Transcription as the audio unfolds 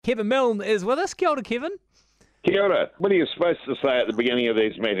Kevin Milne is with us. Kia ora, Kevin. Kia ora. What are you supposed to say at the beginning of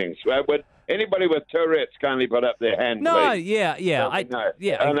these meetings? Would anybody with Tourette's kindly put up their hand, No, please? yeah. I know.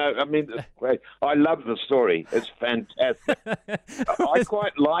 I mean, it's great. I love the story. It's fantastic. I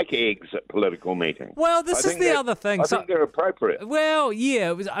quite like eggs at political meetings. Well, this is the other thing. I think they're appropriate. Well,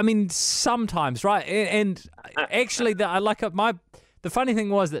 yeah. Sometimes, right? And actually, the funny thing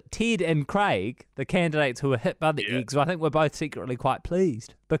was that Ted and Craig, the candidates who were hit by the eggs, I think were both secretly quite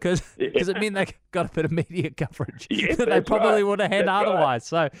pleased because it meant they got a bit of media coverage that they probably would have had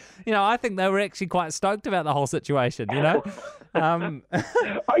otherwise. Right. So, I think they were actually quite stoked about the whole situation, There's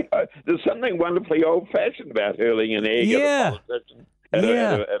something wonderfully old-fashioned about hurling an egg at a politician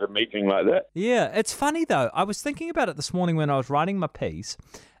at a meeting like that. Yeah, it's funny, though. I was thinking about it this morning when I was writing my piece.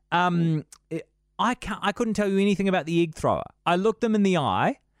 I couldn't tell you anything about the egg thrower. I looked them in the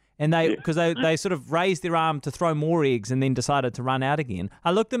eye, and they sort of raised their arm to throw more eggs and then decided to run out again.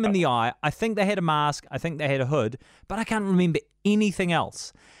 I looked them in the eye. I think they had a mask. I think they had a hood, but I can't remember anything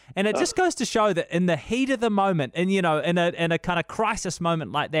else. And it just goes to show that in the heat of the moment, and in a kind of crisis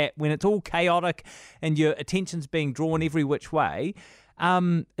moment like that, when it's all chaotic and your attention's being drawn every which way,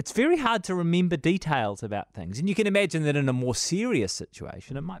 it's very hard to remember details about things. And you can imagine that in a more serious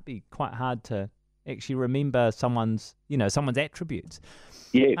situation, it might be quite hard to actually remember someone's attributes.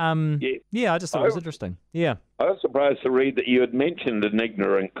 Yeah. I just thought it was interesting. Yeah. I was surprised to read that you had mentioned an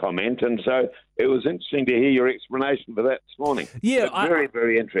ignorant comment, and so it was interesting to hear your explanation for that this morning. Yeah. Very,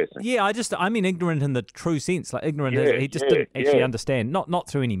 very interesting. Yeah, I mean ignorant in the true sense, like ignorant he just didn't actually understand, not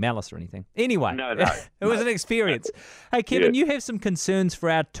through any malice or anything. Anyway, no, it was an experience. Hey, Kevin, you have some concerns for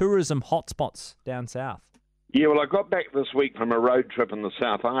our tourism hotspots down south. Yeah, well, I got back this week from a road trip in the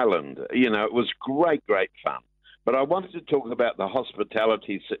South Island. It was great fun. But I wanted to talk about the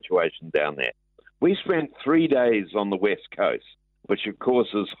hospitality situation down there. We spent 3 days on the West Coast, which, of course,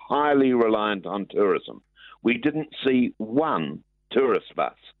 is highly reliant on tourism. We didn't see one tourist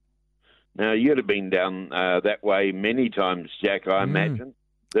bus. Now, you'd have been down that way many times, Jack, I imagine.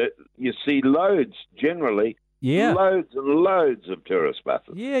 That you see loads, generally. Yeah. Loads and loads of tourist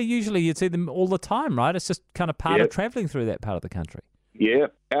buses. Yeah, usually you'd see them all the time, right? It's just kind of part of travelling through that part of the country. Yeah.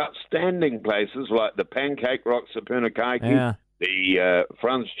 Outstanding places like the Pancake Rocks of Punakaiki, the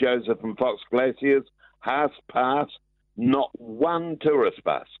Franz Josef and Fox Glaciers, Haas Pass, not one tourist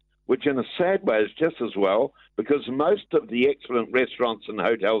bus, which in a sad way is just as well because most of the excellent restaurants and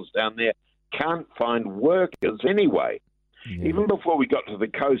hotels down there can't find workers anyway. Yeah. Even before we got to the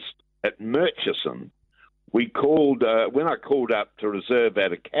coast at Murchison, we called, when I called up to reserve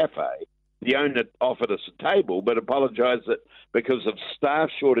at a cafe, the owner offered us a table but apologised that because of staff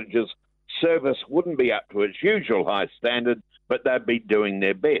shortages, service wouldn't be up to its usual high standard, but they'd be doing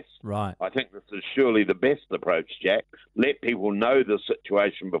their best. Right. I think this is surely the best approach, Jack. Let people know the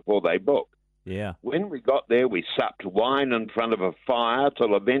situation before they book. Yeah. When we got there, we supped wine in front of a fire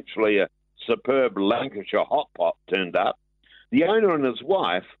till eventually a superb Lancashire hot pot turned up. The owner and his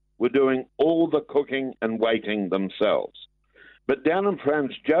wife were doing all the cooking and waiting themselves. But down in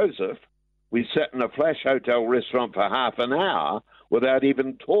Franz Josef, we sat in a flash hotel restaurant for half an hour without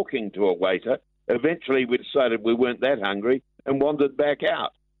even talking to a waiter. Eventually, we decided we weren't that hungry and wandered back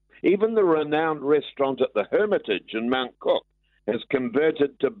out. Even the renowned restaurant at the Hermitage in Mount Cook has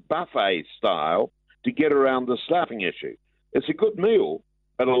converted to buffet style to get around the staffing issue. It's a good meal,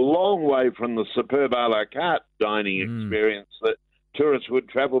 but a long way from the superb a la carte dining experience that tourists would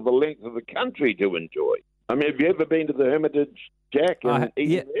travel the length of the country to enjoy. I mean, have you ever been to the Hermitage, Jack?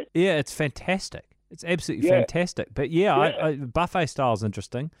 Yeah, it's fantastic. It's absolutely fantastic. But buffet style is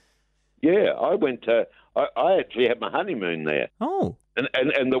interesting. Yeah, I went to. I actually had my honeymoon there. Oh,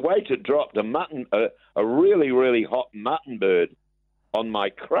 and the waiter dropped a really, really hot mutton bird on my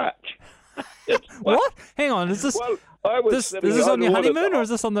crutch. What? Hang on, is this? Well, is this on your honeymoon or is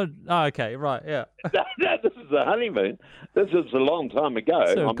this on the? Oh, okay, right, yeah. No, this is the honeymoon. This is a long time ago.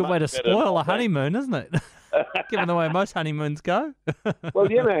 So a good way to spoil a honeymoon, isn't it? Given the way most honeymoons go. Well,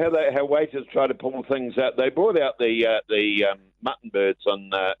 you know how waiters try to pull things out. They brought out the mutton birds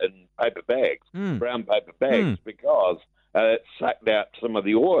in paper bags, brown paper bags, because it sucked out some of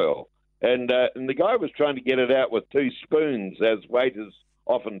the oil. And the guy was trying to get it out with 2 spoons, as waiters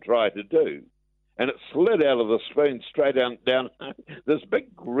often try to do. And it slid out of the spoon straight down this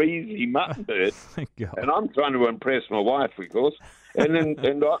big greasy mutton bird. And I'm trying to impress my wife, of course. And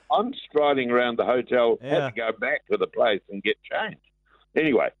I'm striding around the hotel, had to go back to the place and get changed.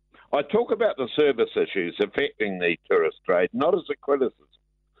 Anyway, I talk about the service issues affecting the tourist trade, not as a criticism,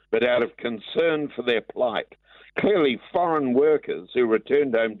 but out of concern for their plight. Clearly, foreign workers who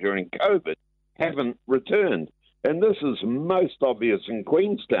returned home during COVID haven't returned. And this is most obvious in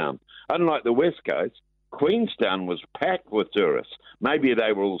Queenstown. Unlike the West Coast, Queenstown was packed with tourists. Maybe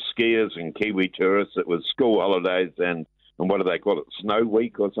they were all skiers and Kiwi tourists. It was school holidays and what do they call it, Snow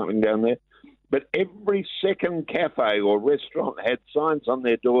Week or something down there. But every second cafe or restaurant had signs on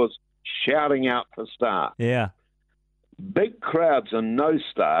their doors shouting out for staff. Yeah. Big crowds and no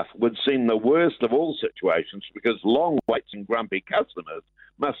staff would seem the worst of all situations because long waits and grumpy customers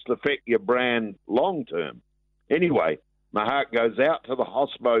must affect your brand long term. Anyway, my heart goes out to the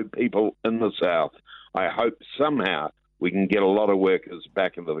hospo people in the south. I hope somehow we can get a lot of workers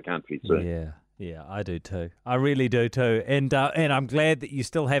back into the country soon. Yeah, I do too. I really do too. And I'm glad that you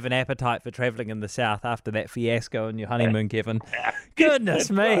still have an appetite for travelling in the south after that fiasco on your honeymoon, Kevin. Goodness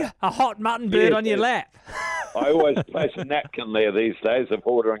me, a hot mutton bird on your lap. I always place a napkin there these days of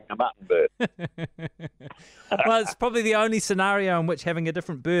ordering a mutton bird. Well, it's probably the only scenario in which having a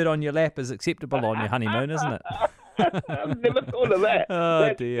different bird on your lap is acceptable on your honeymoon, isn't it? I've never thought of that. Oh,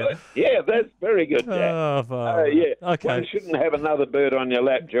 that's dear. Good. Yeah, that's very good, Jack. Yeah. Okay. Well, you shouldn't have another bird on your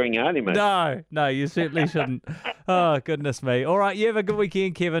lap during your honeymoon. No, you certainly shouldn't. Oh, goodness me. All right, you have a good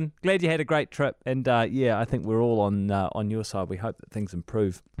weekend, Kevin. Glad you had a great trip. And, I think we're all on your side. We hope that things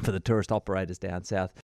improve for the tourist operators down south.